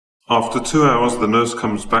After 2 hours, the nurse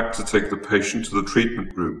comes back to take the patient to the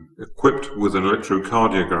treatment room, equipped with an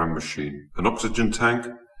electrocardiogram machine, an oxygen tank,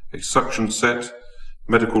 a suction set,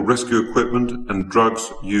 medical rescue equipment, and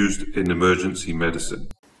drugs used in emergency medicine.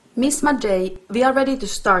 Miss Madej, we are ready to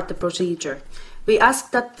start the procedure. We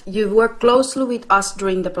ask that you work closely with us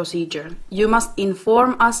during the procedure. You must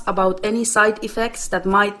inform us about any side effects that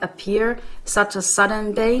might appear, such as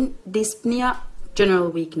sudden pain, dyspnea, general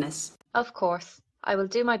weakness. Of course. I will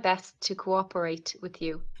do my best to cooperate with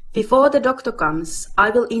you. Before the doctor comes,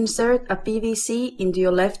 I will insert a PVC into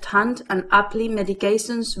your left hand and apply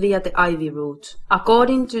medications via the IV route.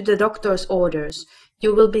 According to the doctor's orders,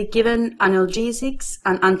 you will be given analgesics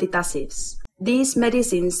and antitussives. These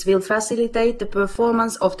medicines will facilitate the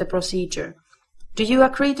performance of the procedure. Do you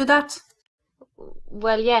agree to that?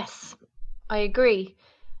 Well, yes, I agree.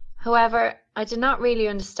 However, I do not really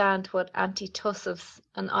understand what antitussives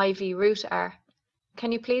and IV route are.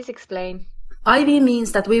 Can you please explain? IV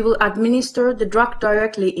means that we will administer the drug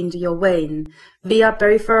directly into your vein via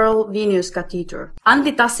peripheral venous catheter.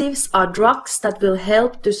 Antitussives are drugs that will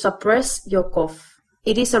help to suppress your cough.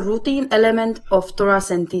 It is a routine element of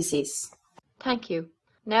thoracentesis. Thank you.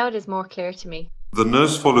 Now it is more clear to me. The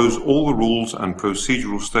nurse follows all the rules and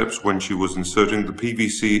procedural steps when she was inserting the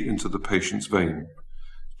PVC into the patient's vein.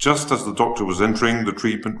 Just as the doctor was entering the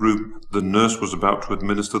treatment room, the nurse was about to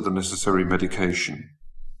administer the necessary medication.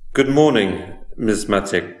 Good morning, Ms.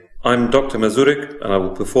 Matic. I'm Dr. Mazurik, and I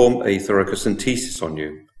will perform a thoracentesis on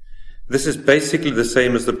you. This is basically the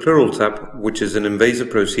same as the pleural tap, which is an invasive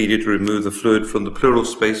procedure to remove the fluid from the pleural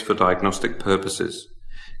space for diagnostic purposes.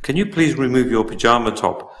 Can you please remove your pyjama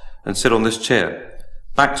top and sit on this chair,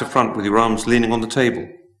 back to front with your arms leaning on the table?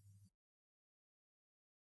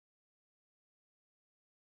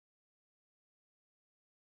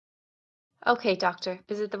 Okay, doctor.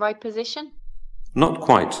 Is it the right position? Not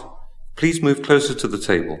quite. Please move closer to the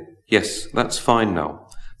table. Yes, that's fine now.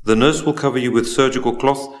 The nurse will cover you with surgical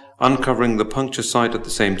cloth, uncovering the puncture site at the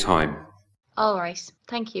same time. All right.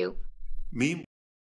 Thank you.